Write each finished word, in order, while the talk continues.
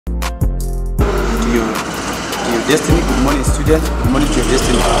destiny. Good morning, students. Good morning to your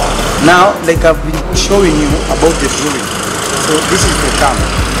destiny. Now, like I've been showing you about the drawing. So this is the cam.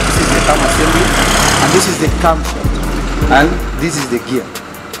 This is the cam assembly, and this is the cam shaft, and this is the gear.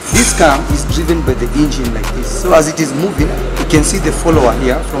 This cam is driven by the engine like this. So as it is moving, you can see the follower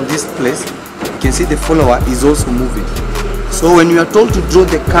here from this place. You can see the follower is also moving. So when you are told to draw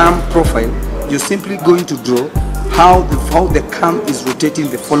the cam profile, you're simply going to draw how the cam is rotating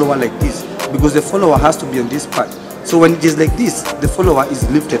the follower like this, because the follower has to be on this part. So when it is like this, the follower is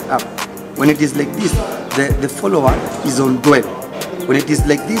lifted up. When it is like this, the follower is on dwell. When it is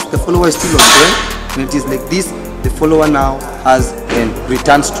like this, the follower is still on dwell. When it is like this, the follower now has a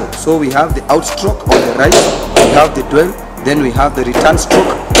return stroke. So we have the out stroke on the right, we have the dwell, then we have the return stroke,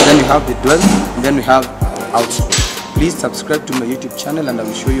 then we have the dwell, and then we have out stroke. Please subscribe to my YouTube channel and I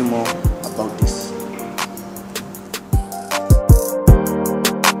will show you more about this.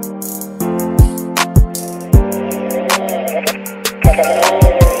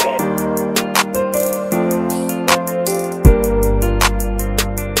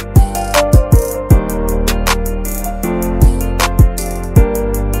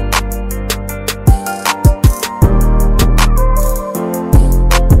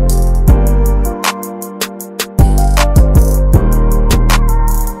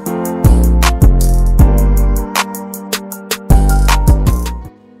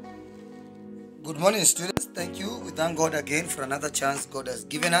 Good morning, students. Thank you. We thank God again for another chance God has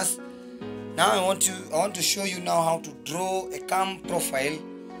given us. Now I want to show you now how to draw a cam profile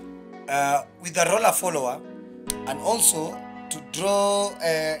with a roller follower, and also to draw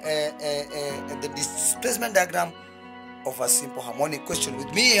the displacement diagram of a simple harmonic question.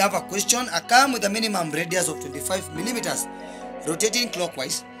 With me, I have a question: a cam with a minimum radius of 25 millimeters, rotating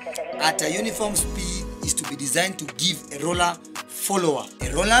clockwise at a uniform speed, is to be designed to give a roller follower.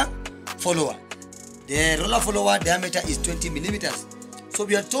 A roller follower. The roller follower diameter is 20 millimeters. So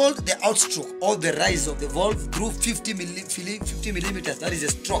we are told the outstroke or the rise of the valve through 50 millimeters, that is a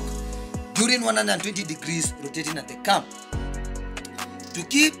stroke, during 120 degrees rotating at the cam. To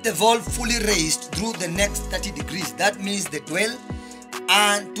keep the valve fully raised through the next 30 degrees, that means the dwell,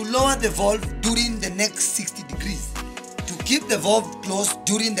 and to lower the valve during the next 60 degrees. To keep the valve closed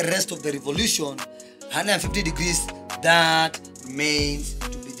during the rest of the revolution, 150 degrees, that remains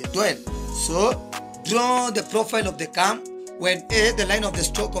to be the dwell. So draw the profile of the cam when A, the line of the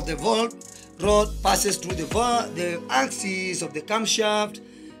stroke of the valve rod passes through the axis of the camshaft.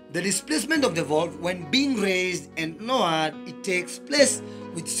 The displacement of the valve when being raised and lowered, it takes place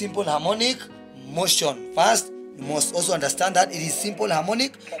with simple harmonic motion. First, you must also understand that it is simple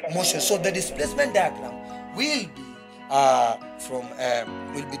harmonic motion. So the displacement diagram will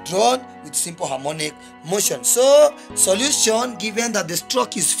be drawn with simple harmonic motion. So solution, given that the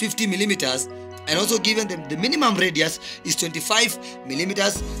stroke is 50 millimeters and also given the minimum radius is 25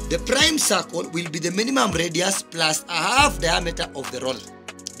 millimeters, the prime circle will be the minimum radius plus a half diameter of the roller.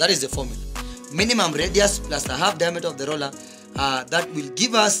 That is the formula. Minimum radius plus a half diameter of the roller. That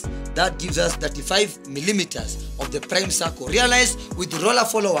gives us 35 millimeters of the prime circle. Realize with the roller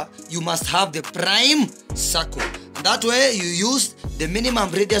follower, you must have the prime circle. That way you use the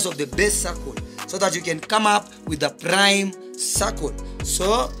minimum radius of the base circle so that you can come up with the prime circle.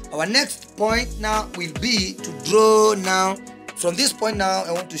 So our next point now will be to draw now. From this point now,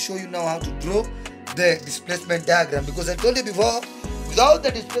 I want to show you now how to draw the displacement diagram, because I told you before, without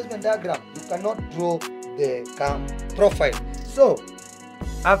the displacement diagram, you cannot draw the cam profile. So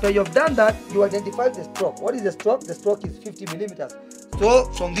after you have done that, you identify the stroke. What is the stroke? The stroke is 50 millimeters. So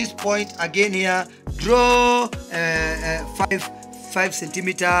from this point again here, draw a 5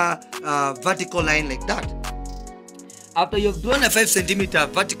 centimeter vertical line like that. After you've drawn a 5 centimeter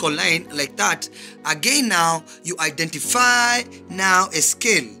vertical line like that, again now you identify now a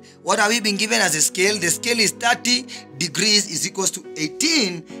scale. What have we been given as a scale? The scale is 30 degrees is equals to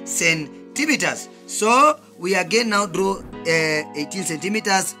 18 centimeters. So we again now draw 18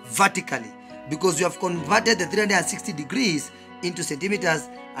 centimeters vertically, because we have converted the 360 degrees into centimeters,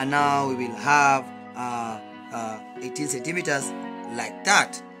 and now we will have 18 centimeters like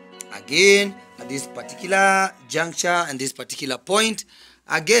that. Again, at this particular juncture and this particular point,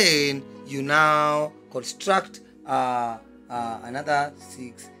 again you now construct another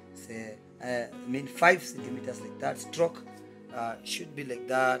 5 centimeters like that. Stroke should be like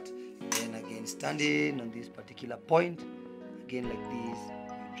that. Then again, standing on this particular point, again like this,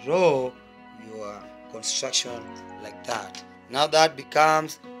 you draw your construction like that. Now that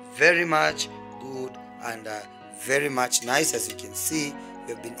becomes very much good and very much nice. As you can see,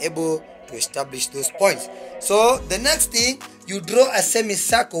 we have been able to establish those points. So the next thing, you draw a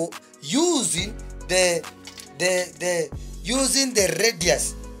semicircle using the using the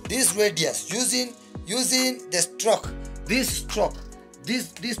radius, this radius, using the stroke, this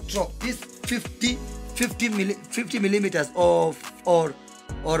 50 millimeters or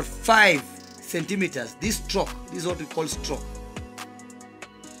 5 centimeters. This stroke, this is what we call stroke.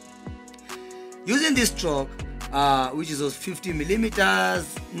 Using this stroke, which is those 50 millimeters,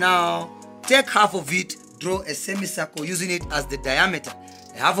 now take half of it, draw a semicircle using it as the diameter.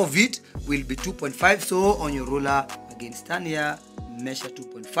 Half of it will be 2.5. So on your ruler, again, stand here, measure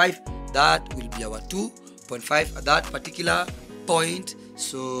 2.5. That will be our 2.5 at that particular point.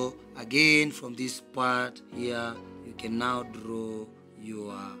 So again, from this part here, you can now draw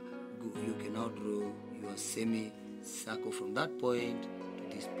your semicircle from that point to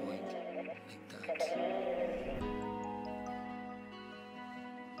this point, like that.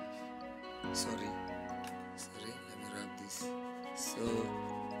 Sorry, let me wrap this. So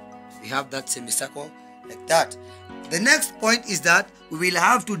we have that semicircle like that. The next point is that we will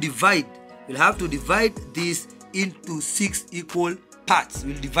have to divide. We'll have to divide this into 6 equal parts.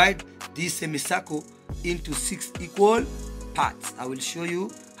 We'll divide this semicircle into 6 equal parts. I will show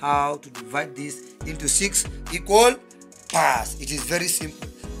you how to divide this into 6 equal parts. It is very simple.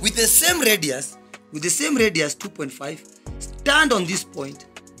 With the same radius, 2.5, stand on this point,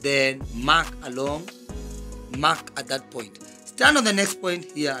 then mark at that point. Stand on the next point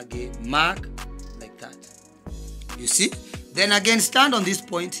here again, mark like that. You see? Then again, stand on this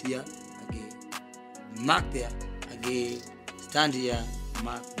point here again, mark there again, stand here,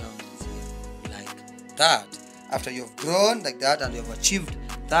 mark down here, like that. After you've drawn like that and you've achieved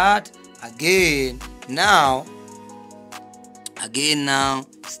that, again now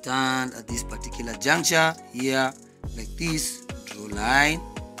stand at this particular juncture here like this, draw line,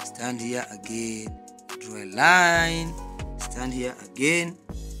 stand here again, draw a line, stand here again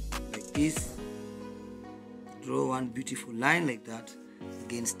like this, draw one beautiful line like that,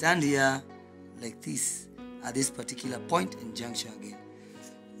 again stand here like this at this particular point and juncture again,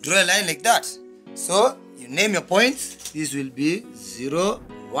 draw a line like that. So you name your points. This will be 0,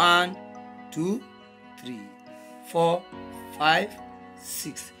 1, 2, 3, 4, 5,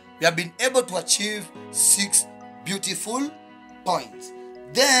 6. We have been able to achieve 6 beautiful points.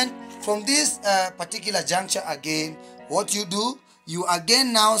 Then from this particular juncture again, what you do, you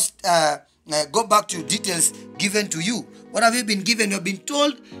again now go back to details given to you. What have you been given? You have been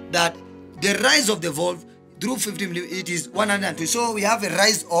told that the rise of the valve through 50 mm, it is 120. So we have a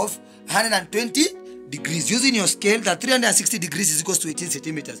rise of 120 degrees. Using your scale, that 360 degrees is equals to 18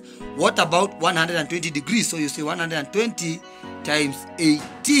 centimeters. What about 120 degrees? So you say 120 times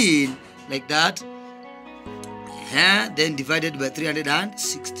 18, like that. Then divided by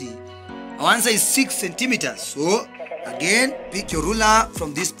 360. Our answer is 6 centimeters. So again, pick your ruler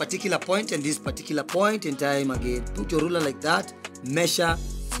from this particular point and this particular point in time again. Put your ruler like that. Measure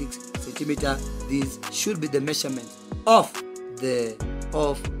 6 centimeters. This should be the measurement of the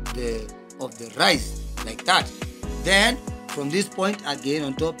rise, like that. Then from this point again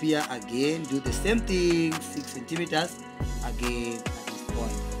on top here again, do the same thing, 6 centimeters again at this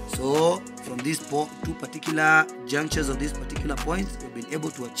point. So from these two particular junctures of these particular points, we've been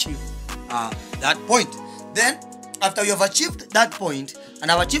able to achieve that point. Then after you have achieved that point, and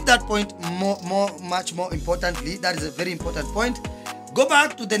I've achieved that point much more importantly, that is a very important point, go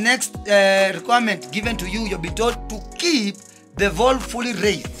back to the next requirement given to you. You'll be told to keep the valve fully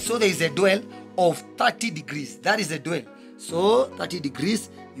raised. So there is a dwell of 30 degrees. That is a dwell. So 30 degrees,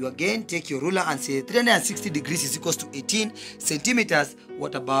 you again take your ruler and say 360 degrees is equals to 18 centimeters.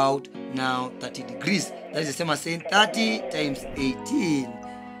 What about now 30 degrees? That is the same as saying 30 times 18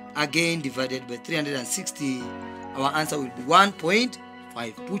 again divided by 360. Our answer will be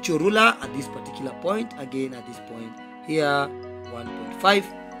 1.5. Put your ruler at this particular point, again at this point here, 1.5.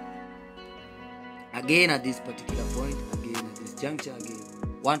 Again at this particular point, again at this juncture, again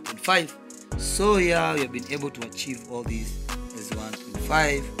 1.5. So here we have been able to achieve all these as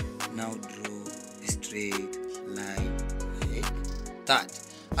 1.5. Now draw a straight line like that.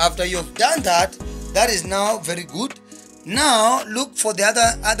 After you have done that, that is now very good. Now look for the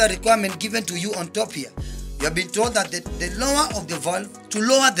other requirement given to you on top here. You have been told that the lower of the valve, to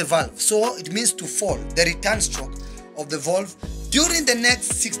lower the valve, so it means to fall, the return stroke of the valve during the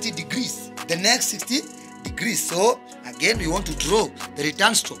next 60 degrees. The next 60 degrees. So again, we want to draw the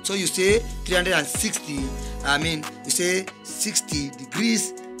return stroke. So you say 360, you say 60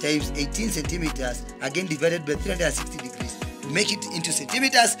 degrees times 18 centimeters, again divided by 360 degrees. To make it into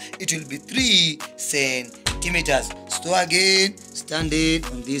centimeters, it will be 3 centimeters. So again, standing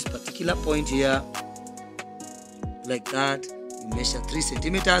on this particular point here, like that, you measure 3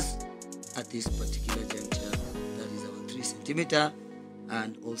 centimeters at this particular juncture, 3 centimeter,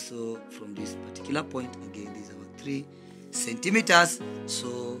 and also from this particular point again, these are 3 centimeters.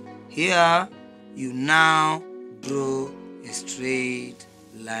 So here you now draw a straight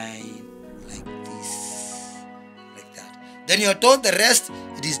line like this, like that. Then you're told the rest,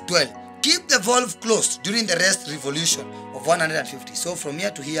 it is 12. Keep the valve closed during the rest revolution of 150. So from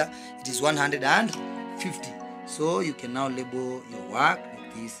here to here, it is 150. So you can now label your work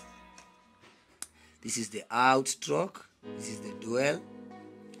like this. This is the out stroke, this is the dwell,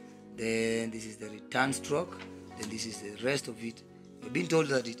 then this is the return stroke, then this is the rest of it. You've been told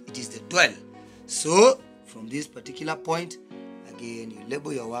that it is the dwell. So from this particular point, again, you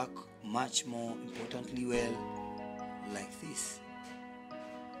label your work much more importantly well, like this.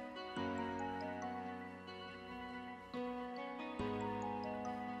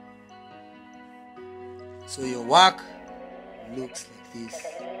 So your work looks like this.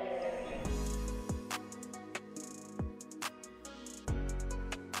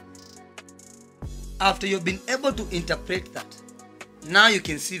 After you've been able to interpret that, now you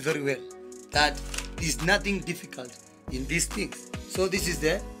can see very well that there's nothing difficult in these things. So this is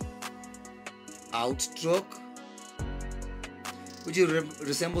the outstroke, which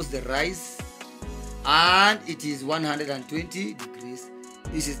resembles the rise, and it is 120 degrees.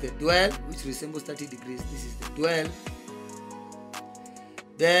 This is the dwell, which resembles 30 degrees. This is the dwell.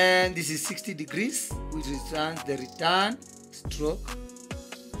 Then this is 60 degrees, which returns the return stroke.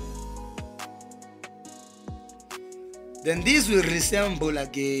 Then this will resemble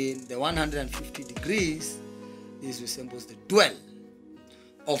again the 150 degrees. This resembles the dwell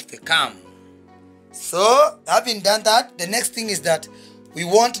of the cam. So having done that, the next thing is that we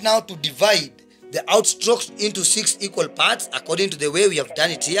want now to divide the outstrokes into 6 equal parts according to the way we have done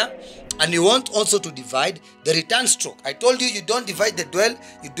it here. And we want also to divide the return stroke. I told you, you don't divide the dwell,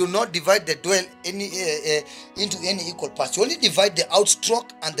 you do not divide the dwell into any equal parts. You only divide the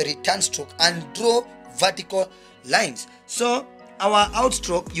outstroke and the return stroke and draw vertical lines. So our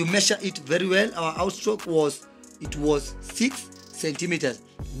outstroke, you measure it very well. Our outstroke was 6 centimeters.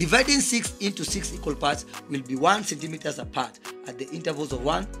 Dividing 6 into 6 equal parts will be 1 centimeters apart at the intervals of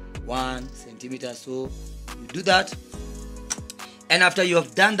 1 centimeter. So you do that, and after you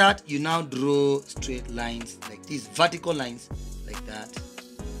have done that, you now draw straight lines like these, vertical lines like that.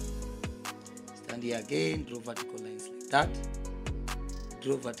 Stand here again, draw vertical lines like that,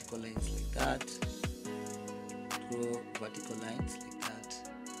 draw vertical lines like that, draw vertical lines like that.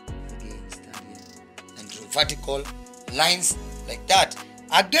 Again, stand here and draw vertical lines like that.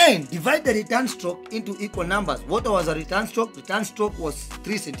 Again, divide the return stroke into equal numbers. What was a return stroke? Return stroke was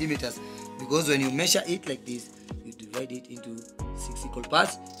 3 centimeters, because when you measure it like this, you divide it into 6 equal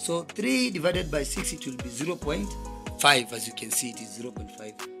parts. So 3 divided by 6, it will be 0.5. As you can see, it is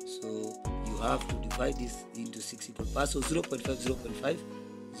 0.5. So you have to divide this into 6 equal parts. So 0.5, 0.5,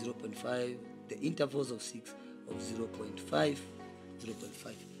 0.5, the intervals of 6 of 0.5,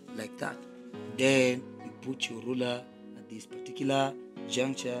 0.5, like that. Then you put your ruler at this particular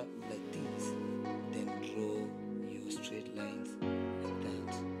juncture like this, then draw your straight lines like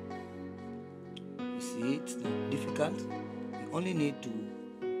that. You see, it's not difficult. You only need to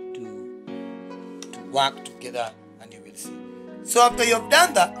work together and you will see. So after you have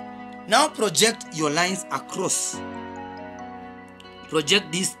done that, now project your lines across.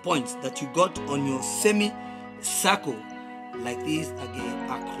 Project these points that you got on your semi-circle like this again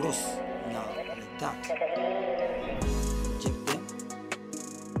across now like that. Project them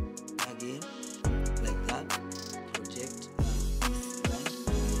again like that. Project this line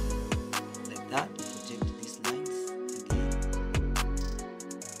like that. Project these lines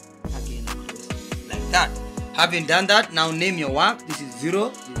again across like that. Having done that, now name your work. This is 0,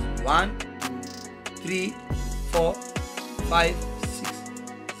 this is 1, 2, 3, 4, 5, 6,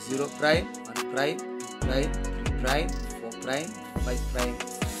 0 prime, 1 prime, 2 prime, 3 prime, 4 prime, 5 prime,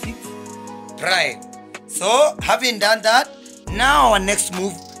 6 prime. So having done that, now our next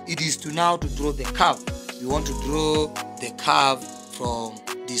move, it is to draw the curve. We want to draw the curve from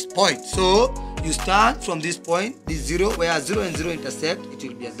this point. So you start from this point, this 0, where 0 and 0 intersect, it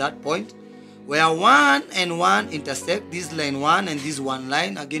will be at that point. Where 1 and 1 intersect, this line 1 and this 1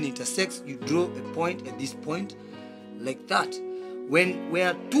 line again intersects, you draw a point at this point like that.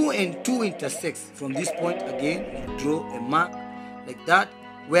 Where 2 and 2 intersects, from this point again, you draw a mark like that.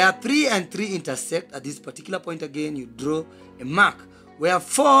 Where 3 and 3 intersect at this particular point again, you draw a mark. Where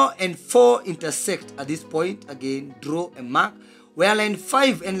 4 and 4 intersect at this point again, draw a mark. Where line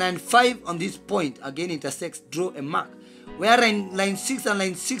 5 and line 5 on this point again intersects, draw a mark. Where line 6 and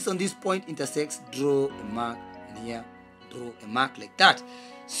line 6 on this point intersects, draw a mark, and here draw a mark like that.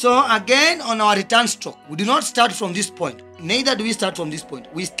 So again, on our return stroke, we do not start from this point. Neither do we start from this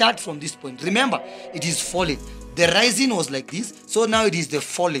point. We start from this point. Remember, it is falling. The rising was like this. So now it is the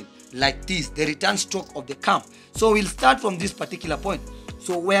falling like this, the return stroke of the cam. So we'll start from this particular point.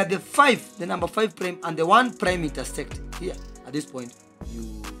 So where the 5, the number 5 prime and the 1 prime intersect here at this point,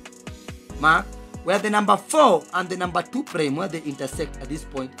 you mark. Where the number 4 and the number 2 prime, where they intersect at this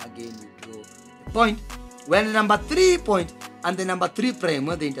point, again you draw a point. Where the number 3 point and the number 3 prime,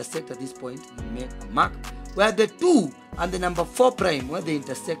 where they intersect at this point, you make a mark. Where the 2 and the number 4 prime, where they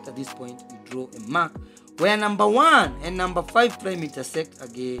intersect at this point, you draw a mark. Where number 1 and number 5 prime intersect,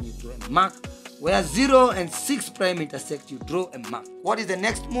 again you draw a mark. Where 0 and 6 prime intersect, you draw a mark. What is the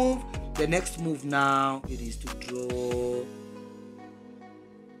next move? The next move now, it is to draw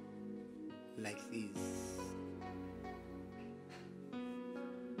like this.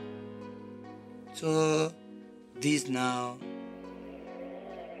 So this now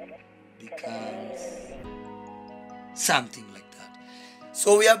becomes something like that.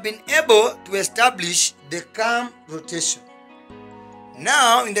 So we have been able to establish the cam rotation.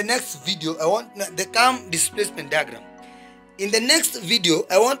 Now in the next video, I want the cam displacement diagram. In the next video,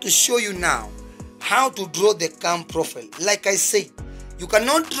 I want to show you now how to draw the cam profile. Like I said, you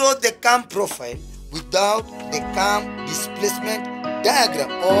cannot draw the cam profile without the cam displacement diagram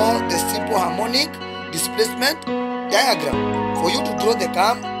or the simple harmonic displacement diagram. For you to draw the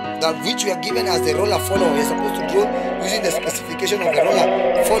cam, that which we are given as the roller follower, we are supposed to draw using the specification of the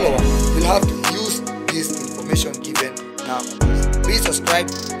roller follower. We'll have to use this information given now. Please subscribe,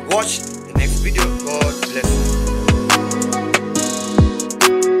 watch the next video. God bless you.